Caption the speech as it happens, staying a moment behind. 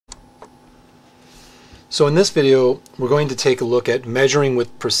So in this video, we're going to take a look at measuring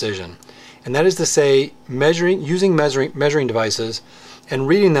with precision. And that is to say, using measuring devices and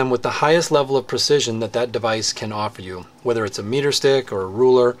reading them with the highest level of precision that that device can offer you. Whether it's a meter stick or a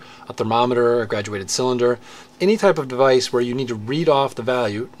ruler, a thermometer, a graduated cylinder, any type of device where you need to read off the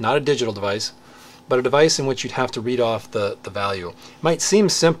value, not a digital device, but a device in which you'd have to read off the value. It might seem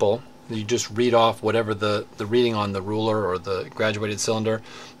simple. You just read off whatever the reading on the ruler or the graduated cylinder,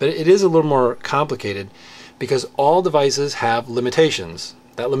 but it is a little more complicated because all devices have limitations.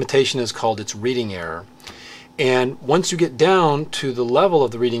 That limitation is called its reading error. And once you get down to the level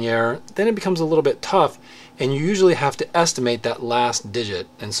of the reading error, then it becomes a little bit tough, and you usually have to estimate that last digit.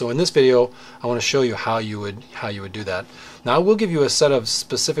 And so in this video, I want to show you how you would do that. Now I will give you a set of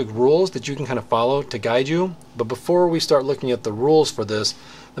specific rules that you can kind of follow to guide you, but before we start looking at the rules for this,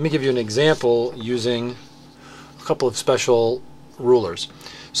 let me give you an example using a couple of special rulers.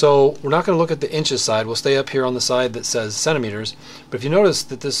 So we're not going to look at the inches side. We'll stay up here on the side that says centimeters. But if you notice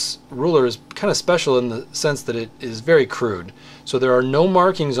that this ruler is kind of special in the sense that it is very crude. So there are no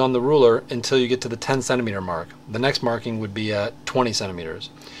markings on the ruler until you get to the 10 centimeter mark. The next marking would be at 20 centimeters.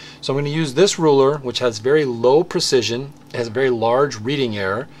 So I'm going to use this ruler, which has very low precision. It has a very large reading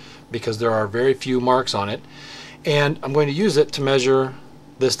error because there are very few marks on it. And I'm going to use it to measure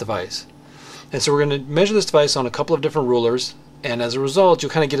this device. And so we're going to measure this device on a couple of different rulers, and as a result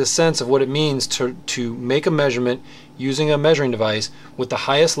you'll kind of get a sense of what it means to make a measurement using a measuring device with the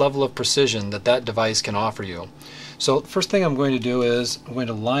highest level of precision that that device can offer you. So the first thing I'm going to do is I'm going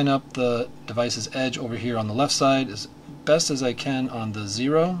to line up the device's edge over here on the left side as best as I can on the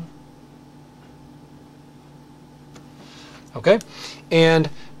 0. Okay, and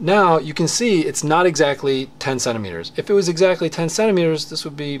now you can see it's not exactly 10 centimeters. If it was exactly 10 centimeters, this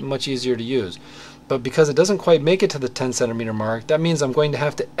would be much easier to use. But because it doesn't quite make it to the 10 centimeter mark, that means I'm going to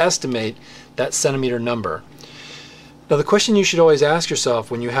have to estimate that centimeter number. Now the question you should always ask yourself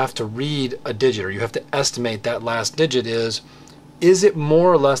when you have to read a digit or you have to estimate that last digit is it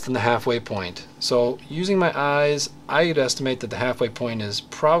more or less than the halfway point? So using my eyes, I would estimate that the halfway point is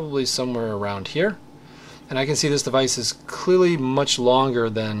probably somewhere around here. And I can see this device is clearly much longer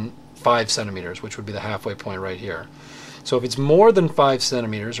than 5 centimeters, which would be the halfway point right here. So if it's more than 5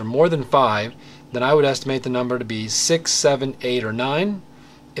 centimeters or more than 5, then I would estimate the number to be 6, 7, 8, or 9.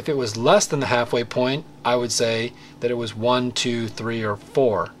 If it was less than the halfway point, I would say that it was 1, 2, 3, or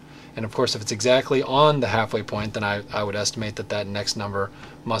 4. And of course, if it's exactly on the halfway point, then I would estimate that that next number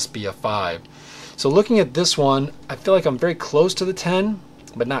must be a 5. So looking at this one, I feel like I'm very close to the 10,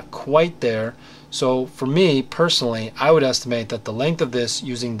 but not quite there. So for me personally, I would estimate that the length of this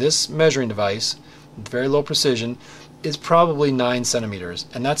using this measuring device with very low precision is probably 9 centimeters,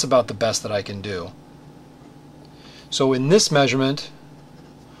 and that's about the best that I can do. So in this measurement,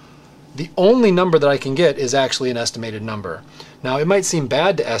 the only number that I can get is actually an estimated number. Now it might seem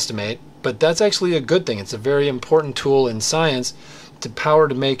bad to estimate, but that's actually a good thing. It's a very important tool in science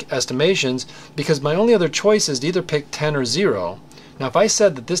to make estimations, because my only other choice is to either pick 10 or 0. Now if I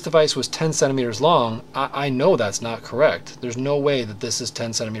said that this device was 10 centimeters long, I know that's not correct. There's no way that this is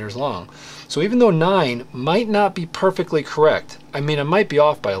 10 centimeters long. So even though 9 might not be perfectly correct, I mean I might be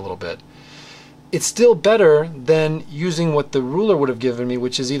off by a little bit, it's still better than using what the ruler would have given me,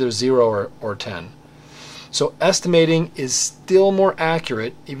 which is either 0 or 10. So estimating is still more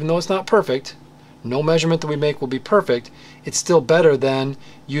accurate, even though it's not perfect. No measurement that we make will be perfect. It's still better than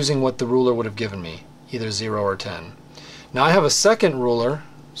using what the ruler would have given me, either 0 or 10. Now I have a second ruler,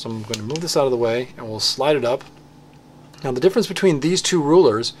 so I'm going to move this out of the way and we'll slide it up. Now the difference between these two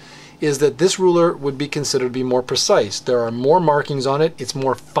rulers is that this ruler would be considered to be more precise. There are more markings on it. It's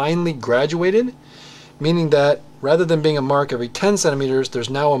more finely graduated, meaning that rather than being a mark every 10 centimeters, there's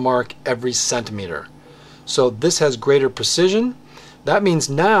now a mark every centimeter. So this has greater precision. That means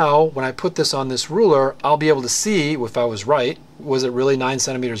now when I put this on this ruler, I'll be able to see if I was right. Was it really 9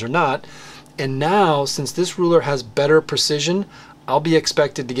 centimeters or not? And now, since this ruler has better precision, I'll be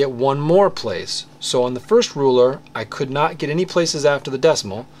expected to get one more place. So on the first ruler, I could not get any places after the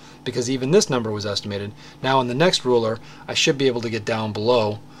decimal because even this number was estimated. Now on the next ruler, I should be able to get down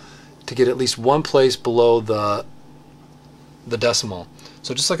below to get at least one place below the decimal.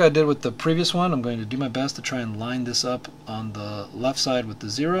 So just like I did with the previous one, I'm going to do my best to try and line this up on the left side with the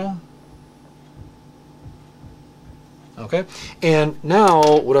 0. Okay, and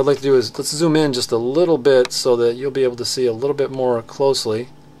now what I'd like to do is let's zoom in just a little bit so that you'll be able to see a little bit more closely.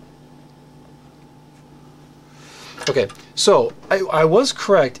 Okay, so I was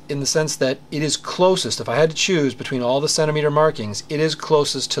correct in the sense that it is closest. If I had to choose between all the centimeter markings, it is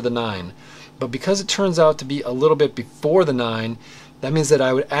closest to the 9. But because it turns out to be a little bit before the 9, that means that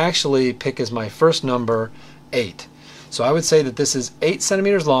I would actually pick as my first number 8. So I would say that this is 8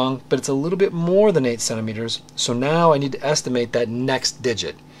 centimeters long, but it's a little bit more than 8 centimeters. So now I need to estimate that next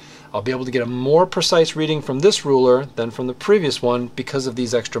digit. I'll be able to get a more precise reading from this ruler than from the previous one because of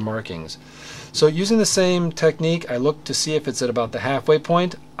these extra markings. So using the same technique, I look to see if it's at about the halfway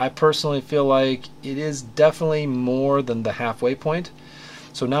point. I personally feel like it is definitely more than the halfway point.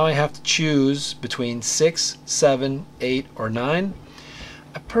 So now I have to choose between 6, 7, 8, or 9.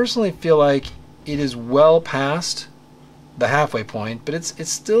 I personally feel like it is well past the halfway point, but it's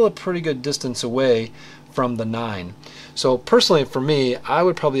still a pretty good distance away from the 9. So personally for me, I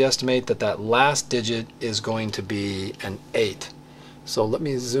would probably estimate that that last digit is going to be an 8. So let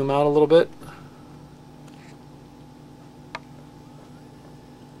me zoom out a little bit.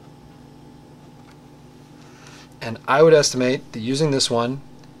 And I would estimate that using this one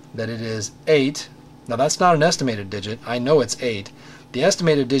that it is 8. Now that's not an estimated digit. I know it's 8. The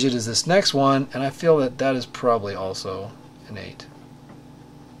estimated digit is this next one, and I feel that that is probably also an 8.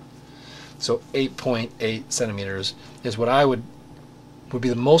 So 8.8 centimeters is what I would be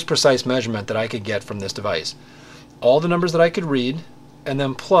the most precise measurement that I could get from this device. All the numbers that I could read, and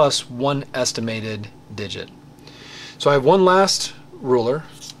then plus one estimated digit. So I have one last ruler.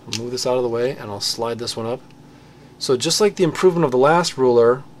 I'll move this out of the way and I'll slide this one up. So just like the improvement of the last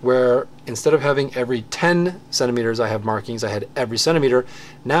ruler, where instead of having every 10 centimeters I have markings, I had every centimeter.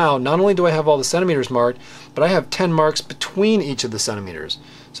 Now, not only do I have all the centimeters marked, but I have 10 marks between each of the centimeters.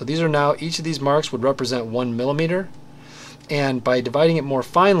 So these are now, each of these marks would represent 1 millimeter. And by dividing it more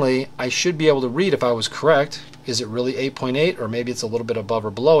finely, I should be able to read if I was correct. Is it really 8.8, or maybe it's a little bit above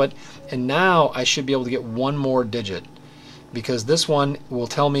or below it? And now I should be able to get one more digit, because this one will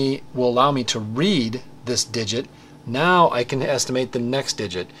allow me to read this digit. Now I can estimate the next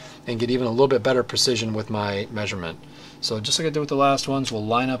digit and get even a little bit better precision with my measurement. So just like I did with the last ones, we'll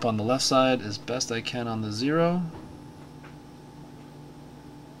line up on the left side as best I can on the 0.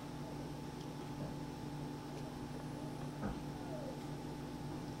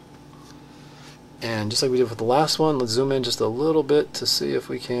 And just like we did with the last one, let's zoom in just a little bit to see if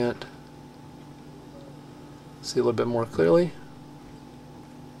we can't see a little bit more clearly.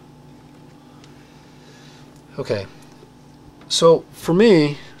 Okay, so for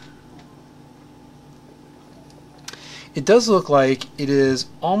me, it does look like it is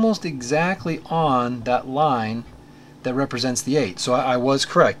almost exactly on that line that represents the 8. So I was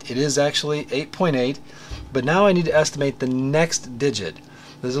correct. It is actually 8.8, but now I need to estimate the next digit.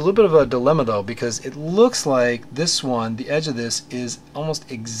 There's a little bit of a dilemma though, because it looks like this one, the edge of this, is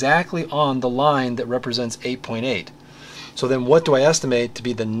almost exactly on the line that represents 8.8. So then what do I estimate to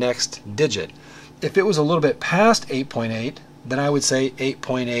be the next digit? If it was a little bit past 8.8, then I would say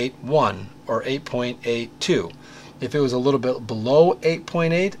 8.81 or 8.82. If it was a little bit below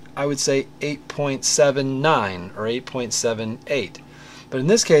 8.8, I would say 8.79 or 8.78. But in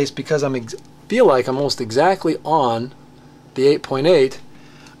this case, because I feel like I'm almost exactly on the 8.8,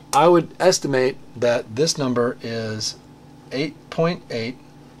 I would estimate that this number is 8.8.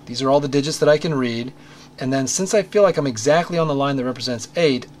 These are all the digits that I can read. And then since I feel like I'm exactly on the line that represents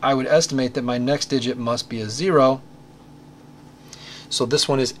 8, I would estimate that my next digit must be a 0. So this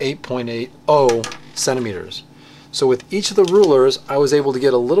one is 8.80 centimeters. So with each of the rulers, I was able to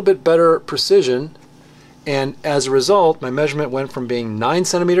get a little bit better precision, and as a result, my measurement went from being 9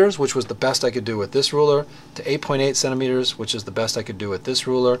 centimeters, which was the best I could do with this ruler, to 8.8 centimeters, which is the best I could do with this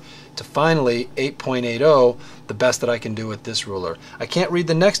ruler, to finally 8.80, the best that I can do with this ruler. I can't read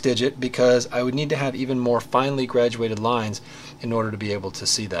the next digit because I would need to have even more finely graduated lines in order to be able to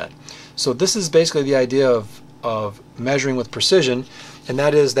see that. So this is basically the idea of measuring with precision, and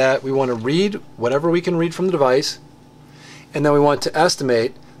that is that we want to read whatever we can read from the device, and then we want to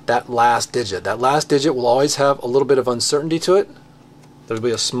estimate that last digit. That last digit will always have a little bit of uncertainty to it. There'll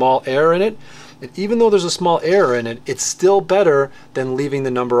be a small error in it. And even though there's a small error in it, it's still better than leaving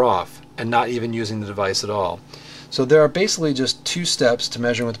the number off and not even using the device at all. So there are basically just 2 steps to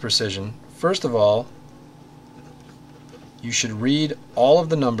measuring with precision. First of all, you should read all of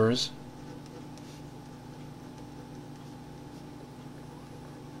the numbers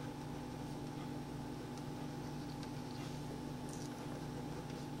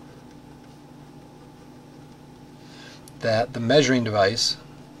that the measuring device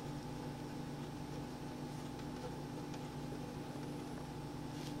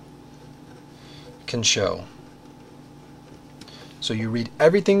can show. So you read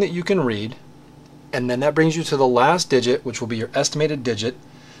everything that you can read, and then that brings you to the last digit, which will be your estimated digit,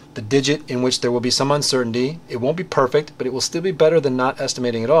 the digit in which there will be some uncertainty. It won't be perfect, but it will still be better than not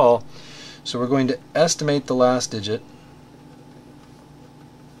estimating at all. So we're going to estimate the last digit.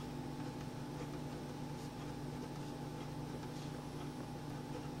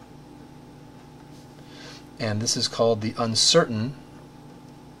 and this is called the uncertain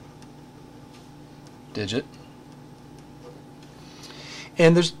digit.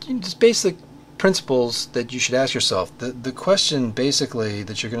 And there's just basic principles that you should ask yourself. The question basically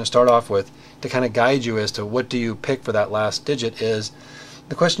that you're going to start off with to kind of guide you as to what do you pick for that last digit is,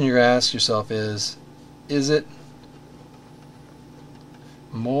 the question you're going to ask yourself is it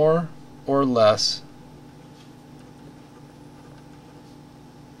more or less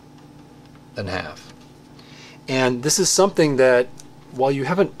than half? And this is something that, while you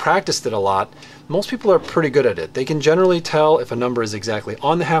haven't practiced it a lot, most people are pretty good at it. They can generally tell if a number is exactly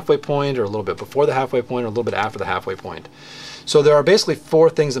on the halfway point, or a little bit before the halfway point, or a little bit after the halfway point. So there are basically four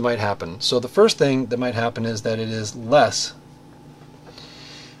things that might happen. So the first thing that might happen is that it is less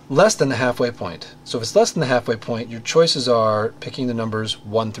than the halfway point. So if it's less than the halfway point, your choices are picking the numbers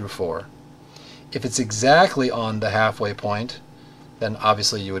 1 through 4. If it's exactly on the halfway point, then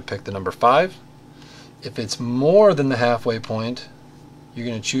obviously you would pick the number 5. If it's more than the halfway point, you're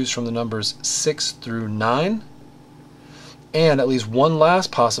going to choose from the numbers 6 through 9. And at least one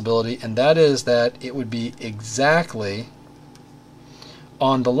last possibility, and that is that it would be exactly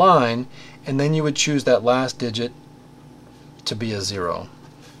on the line, and then you would choose that last digit to be a 0.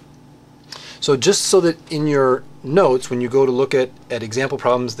 So just so that in your notes, when you go to look at example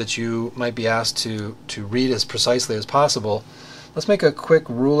problems that you might be asked to read as precisely as possible, let's make a quick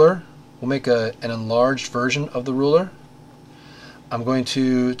ruler. We'll make an enlarged version of the ruler. I'm going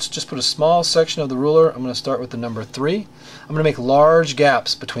to just put a small section of the ruler. I'm going to start with the number 3. I'm going to make large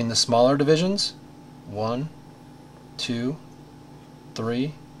gaps between the smaller divisions. 1, 2,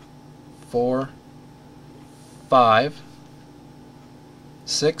 3, 4, 5,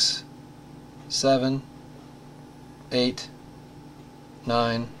 6, 7, 8,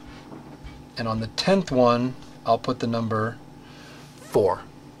 9, and on the 10th one, I'll put the number 4.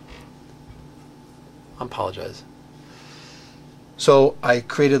 I apologize. So I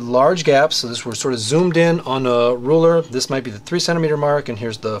created large gaps, so this we're sort of zoomed in on a ruler. This might be the 3 centimeter mark, and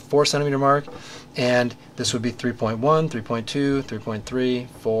here's the 4 centimeter mark, and this would be 3.1, 3.2, 3.3,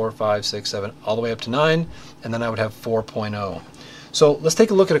 4, 5, 6, 7, all the way up to 9, and then I would have 4.0. So let's take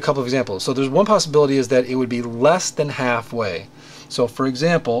a look at a couple of examples. So there's one possibility is that it would be less than halfway. So for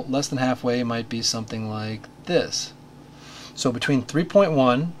example, less than halfway might be something like this. So between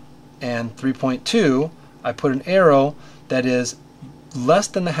 3.1 and 3.2, I put an arrow that is less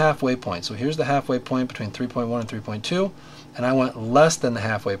than the halfway point. So here's the halfway point between 3.1 and 3.2, and I went less than the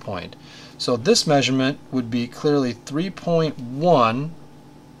halfway point. So this measurement would be clearly 3.1,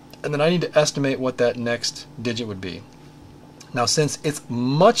 and then I need to estimate what that next digit would be. Now since it's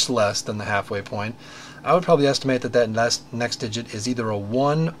much less than the halfway point, I would probably estimate that next digit is either a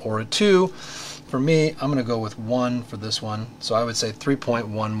 1 or a 2. For me, I'm going to go with 1 for this one, so I would say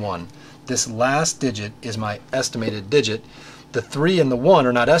 3.11. This last digit is my estimated digit. The 3 and the 1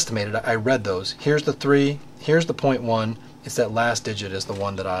 are not estimated. I read those. Here's the 3, here's the 0.1. It's that last digit is the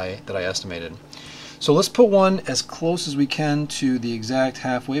one that I estimated. So let's put 1 as close as we can to the exact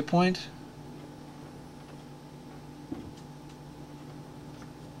halfway point.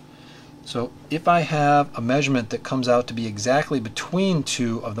 So if I have a measurement that comes out to be exactly between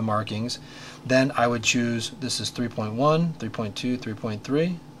 2 of the markings, then I would choose, this is 3.1, 3.2,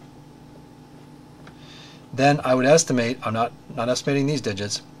 3.3. Then I would estimate, I'm not estimating these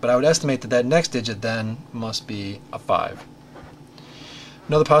digits, but I would estimate that that next digit then must be a 5.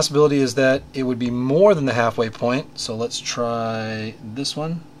 Another possibility is that it would be more than the halfway point, so let's try this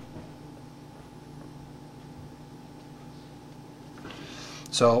one.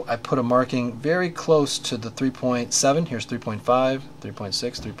 So I put a marking very close to the 3.7. Here's 3.5, 3.6,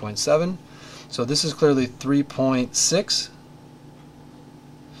 3.7. So this is clearly 3.6.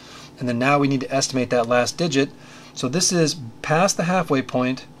 And then now we need to estimate that last digit. So this is past the halfway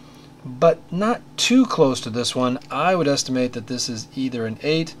point, but not too close to this one. I would estimate that this is either an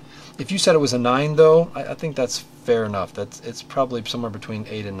 8. If you said it was a 9 though, I think that's fair enough. It's probably somewhere between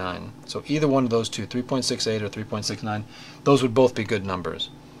 8 and 9. So either one of those two, 3.68 or 3.69, those would both be good numbers.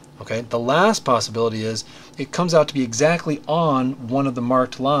 Okay. The last possibility is it comes out to be exactly on one of the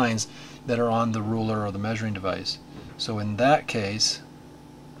marked lines that are on the ruler or the measuring device. So in that case,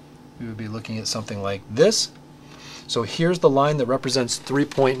 we would be looking at something like this. So here's the line that represents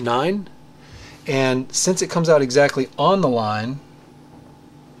 3.9, and since it comes out exactly on the line,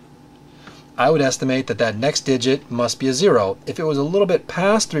 I would estimate that that next digit must be a 0. If it was a little bit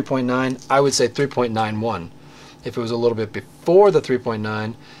past 3.9, I would say 3.91. If it was a little bit before the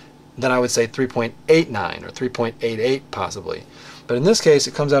 3.9, then I would say 3.89 or 3.88 possibly. But in this case,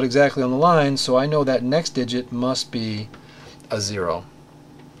 it comes out exactly on the line, so I know that next digit must be a 0.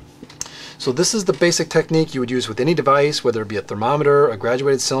 So this is the basic technique you would use with any device, whether it be a thermometer, a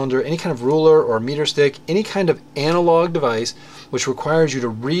graduated cylinder, any kind of ruler or meter stick, any kind of analog device which requires you to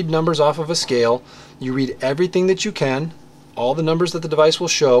read numbers off of a scale. You read everything that you can, all the numbers that the device will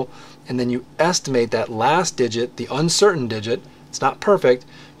show, and then you estimate that last digit, the uncertain digit. It's not perfect,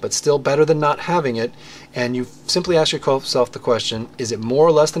 but still better than not having it. And you simply ask yourself the question, is it more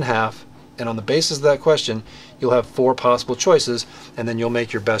or less than half? And on the basis of that question, you'll have 4 possible choices, and then you'll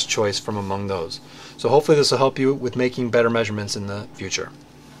make your best choice from among those. So hopefully this will help you with making better measurements in the future.